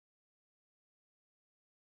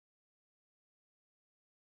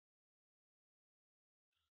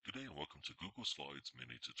Good day and welcome to Google Slides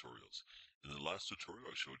mini tutorials. In the last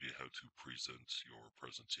tutorial I showed you how to present your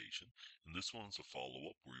presentation, and this one's a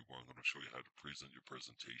follow-up where I'm going to show you how to present your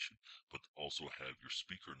presentation but also have your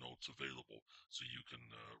speaker notes available so you can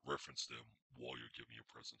reference them while you're giving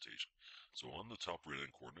your presentation. So on the top right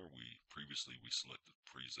hand corner previously we selected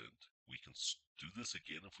present. We can do this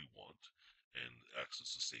again if we want and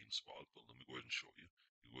access the same spot, but let me go ahead and show you.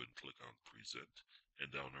 You go ahead and click on present, and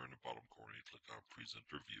down there in the bottom corner you click on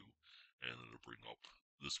presenter view, and it'll bring up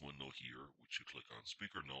this window here, which you click on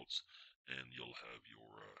speaker notes, and you'll have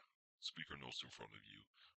your speaker notes in front of you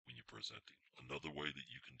when you're presenting. Another way that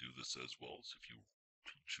you can do this as well is if you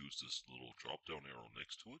choose this little drop down arrow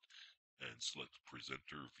next to it and select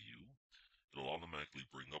presenter view, it'll automatically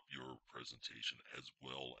bring up your presentation as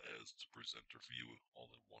well as the presenter view all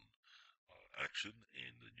in one action,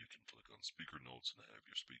 and then you can click on speaker notes and have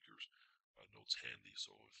your speakers notes handy.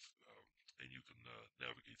 So and you can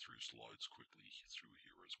navigate through slides quickly through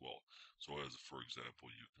here as well. So as for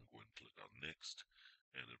example, you can go and click on next,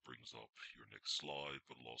 and it brings up your next slide,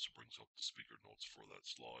 but it also brings up the speaker notes for that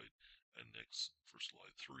slide, and next for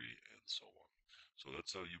slide 3, and so on. So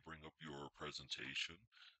that's how you bring up your presentation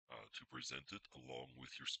to present it along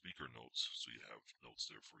with your speaker notes, so you have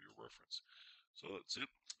notes there for your reference. So that's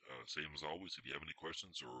it. Same as always, if you have any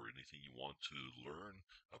questions or anything you want to learn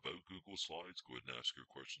about Google Slides, go ahead and ask your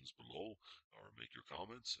questions below or make your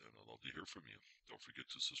comments, and I'd love to hear from you. Don't forget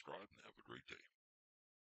to subscribe and have a great day.